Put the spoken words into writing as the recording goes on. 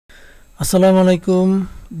আসসালামু আলাইকুম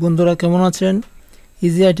বন্ধুরা, কেমন আছেন?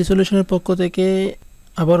 ইজি আইটি সলিউশনের পক্ষ থেকে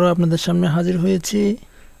আবারও আপনাদের সামনে হাজির হয়েছি।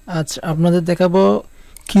 আজ আপনাদের দেখাবো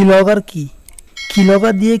কিলগার কি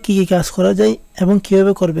কিলগার দিয়ে কি কি কাজ করা যায় এবং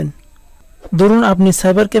কিভাবে করবেন। ধরুন আপনি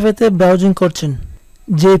সাইবার ক্যাফেতে ব্রাউজিং করছেন,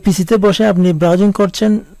 যে পিসিতে বসে আপনি ব্রাউজিং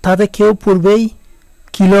করছেন তাতে কেউ পূর্বেই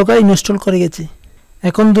কিলগার ইনস্টল করে গেছে।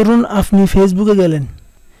 এখন ধরুন আপনি ফেসবুকে গেলেন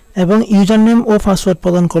এবং ইউজার নেম ও পাসওয়ার্ড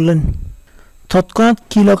প্রদান করলেন। তৎক্ষণাৎ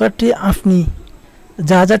কিলগারটি আপনি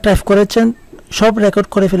যা যা টাইপ করেছেন সব রেকর্ড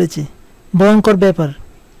করে ফেলেছে। ভয়ঙ্কর ব্যাপার।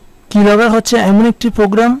 কিলগার হচ্ছে এমন একটি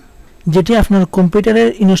প্রোগ্রাম যেটি আপনার কম্পিউটারে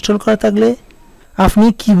ইনস্টল করা থাকলে আপনি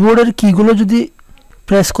কিবোর্ডের কিগুলো যদি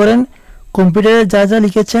প্রেস করেন, কম্পিউটারে যা যা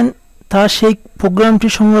লিখেছেন তা সেই প্রোগ্রামটি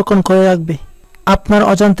সংরক্ষণ করে রাখবে। আপনার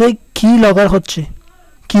অজান্তে কিলগার হচ্ছে।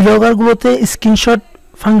 কিলগারগুলোতে স্ক্রিনশট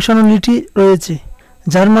ফাংশনালিটি রয়েছে,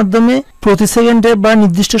 যার মাধ্যমে প্রতি সেকেন্ডে বা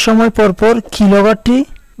নির্দিষ্ট সময় পর পর কিলগারটি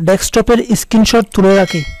ডেস্কটপের স্ক্রিনশট তুলে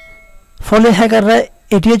রাখে। ফলে হ্যাকাররা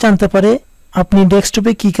এটিও জানতে পারে আপনি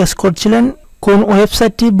ডেস্কটপে কী কাজ করছিলেন, কোন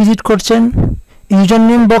ওয়েবসাইটটি ভিজিট করছেন, ইউজার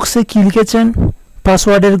নেম বক্সে কী লিখেছেন,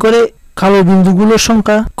 পাসওয়ার্ডের ঘরে কালো বিন্দুগুলোর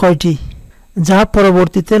সংখ্যা কয়টি, যা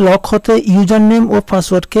পরবর্তীতে লক হতে ইউজার নেম ও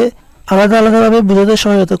পাসওয়ার্ডকে আলাদা আলাদাভাবে বোঝাতে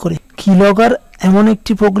সহায়তা করে। কিলগার এমন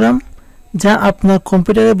একটি প্রোগ্রাম যা আপনার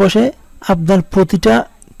কম্পিউটারে বসে আপনার প্রতিটা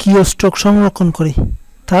কিস্ট্রোক সংরক্ষণ করে।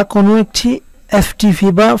 তা কোনো একটি এফটিপি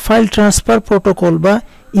বা ফাইল ট্রান্সফার প্রোটোকল বা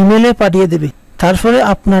ইমেলে পাঠিয়ে দেবে। তার ফলে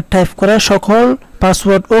আপনার টাইপ করা সকল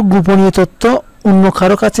পাসওয়ার্ড ও গোপনীয় তথ্য অন্য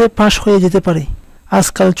কারো কাছে ফাঁস হয়ে যেতে পারে।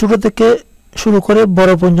 আজকাল ছোট থেকে শুরু করে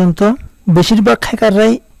বড় পর্যন্ত বেশিরভাগ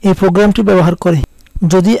হ্যাকাররাই এই প্রোগ্রামটি ব্যবহার করে।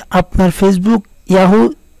 যদি আপনার ফেসবুক, ইয়াহু,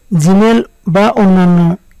 জিমেল বা অন্যান্য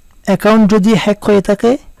অ্যাকাউন্ট যদি হ্যাক হয়ে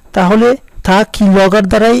থাকে তাহলে তা কিলগার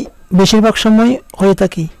দ্বারাই বেশিরভাগ সময় হয়ে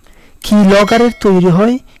থাকে। কিলগারের তৈরি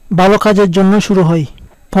হয় ভালো কাজের জন্য শুরু হয়,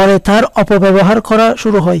 পরে তার অপব্যবহার করা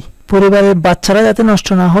শুরু হয় পরিবারের বাচ্চারা যাতে নষ্ট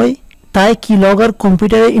না হয়। তাই কিলগার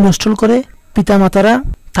কম্পিউটারে ইনস্টল করে পিতামাতারা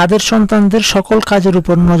তাদের সন্তানদের সকল কাজের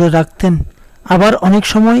উপর নজর রাখতেন। আবার অনেক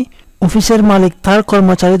সময় অফিসের মালিক তার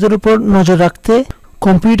কর্মচারীদের উপর নজর রাখতে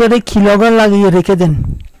কম্পিউটারে কিলগার লাগিয়ে রেখে দেন।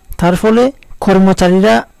 তার ফলে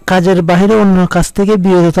কর্মচারীরা কাজের বাইরে অন্য কাজ থেকে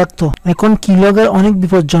বিরত থাকত। এখন কিলগার অনেক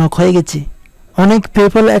বিপজ্জনক হয়ে গেছে। অনেক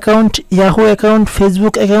PayPal account, Yahoo account,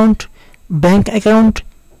 Facebook account, bank account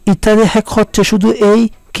ইত্যাদি হ্যাক হচ্ছে শুধু এই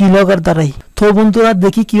কিলগার দ্বারাই। তো বন্ধুরা,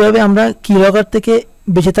 দেখি কিভাবে আমরা কিলগার থেকে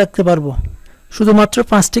বেঁচে থাকতে পারবো। শুধুমাত্র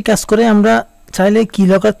 5টি কাজ করে আমরা চাইলে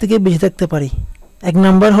কিলগার থেকে বেঁচে থাকতে পারি। 1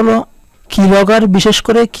 নাম্বার হলো কিলগার বিশেষ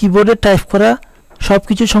করে কিবোর্ডে টাইপ করা সব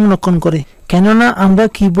কিছু সংরক্ষণ করে। কেননা আমরা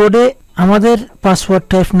কিবোর্ডে আমাদের পাসওয়ার্ড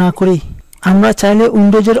টাইপ না করি, আমরা চাইলে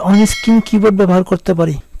উইন্ডোজের অনস্ক্রিন কিবোর্ড ব্যবহার করতে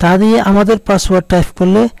পারি। তা দিয়ে আমাদের পাসওয়ার্ড টাইপ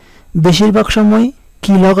করলে বেশিরভাগ সময়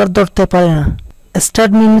কিলগার ধরতে পারে না।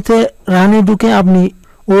 স্টার্ট মেনুতে রানে ঢুকে আপনি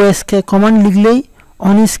ওএসকে কমান্ড লিখলেই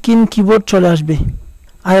অনস্ক্রিন কিবোর্ড চলে আসবে।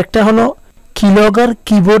 আরেকটা হলো কিলগার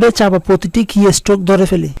কিবোর্ডে চাপা প্রতিটি কিস্ট্রোক ধরে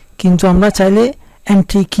ফেলে, কিন্তু আমরা চাইলে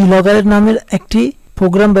অ্যান্টি কিলগারের নামের একটি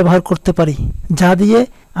প্রোগ্রাম ব্যবহার করতে পারি, যা দিয়ে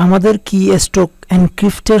আমাদের কিস্ট্রোক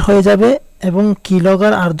এনক্রিপ্টেড হয়ে যাবে এবং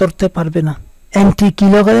কিলগার আর ধরতে পারবে না। অ্যান্টি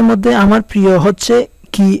কিলগারের মধ্যে আমার প্রিয় হচ্ছে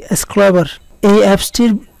কিস্ক্রাইবার। এই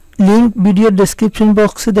অ্যাপসটির লিঙ্ক ভিডিও ডেসক্রিপশন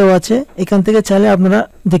বক্সে দেওয়া আছে, এখান থেকে চাইলে আপনারা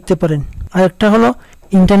দেখতে পারেন। আরেকটা হলো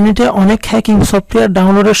ইন্টারনেটে অনেক হ্যাকিং সফটওয়্যার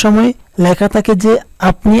ডাউনলোডের সময় লেখা থাকে যে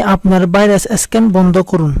আপনি আপনার ভাইরাস স্ক্যান বন্ধ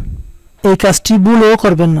করুন। এই কাজটি ভুলেও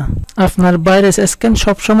করবেন না। আপনার ভাইরাস স্ক্যান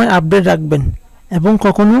সবসময় আপডেট রাখবেন এবং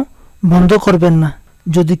কখনো বন্ধ করবেন না।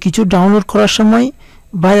 যদি কিছু ডাউনলোড করার সময়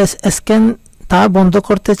ভাইরাস স্ক্যান তা বন্ধ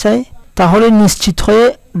করতে চায় তাহলে নিশ্চিত হয়ে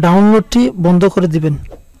ডাউনলোডটি বন্ধ করে দিবেন।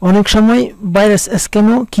 অনেক সময় ভাইরাস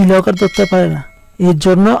স্ক্যানও কিলগার ধরতে পারে না। এর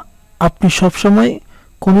জন্য আপনি সবসময়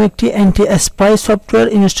কোনো একটি অ্যান্টি স্পাই সফটওয়্যার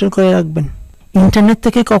ইনস্টল করে রাখবেন। ইন্টারনেট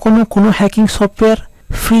থেকে কখনো কোনো হ্যাকিং সফটওয়্যার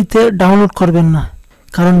ফ্রিতে ডাউনলোড করবেন না,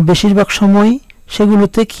 কারণ বেশিরভাগ সময়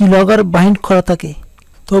সেগুলোতে কিলগার বাইন্ড করা থাকে।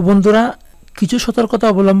 তো বন্ধুরা, কিছু সতর্কতা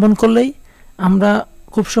অবলম্বন করলেই আমরা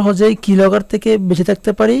খুব সহজেই কিলগার থেকে বেঁচে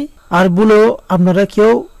থাকতে পারি। আর ভুলেও আপনারা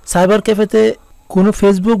কেউ সাইবার ক্যাফেতে কোনো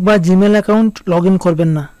ফেসবুক বা জিমেল অ্যাকাউন্ট লগ ইন করবেন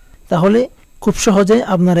না, তাহলে খুব সহজেই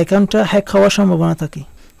আপনার অ্যাকাউন্টটা হ্যাক হওয়ার সম্ভাবনা থাকে।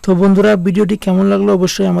 তো বন্ধুরা, ভিডিওটি কেমন লাগলো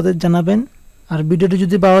অবশ্যই আমাদের জানাবেন। আর ভিডিওটি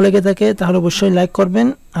যদি ভালো লেগে থাকে তাহলে অবশ্যই লাইক করবেন।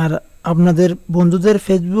 আর আপনাদের বন্ধুদের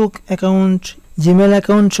ফেসবুক অ্যাকাউন্ট, জিমেল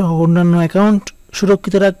অ্যাকাউন্ট সহ অন্যান্য অ্যাকাউন্ট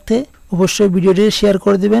সুরক্ষিত রাখতে অবশ্যই ভিডিওটি শেয়ার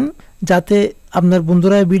করে দেবেন, যাতে আপনার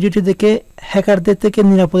বন্ধুরা ভিডিওটি দেখে হ্যাকারদের থেকে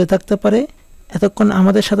নিরাপদে থাকতে পারে। এতক্ষণ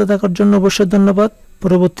আমাদের সাথে থাকার জন্য অবশ্যই ধন্যবাদ।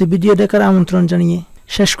 পরবর্তী ভিডিও দেখার আমন্ত্রণ জানিয়ে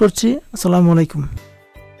শেষ করছি। আসসালামু আলাইকুম।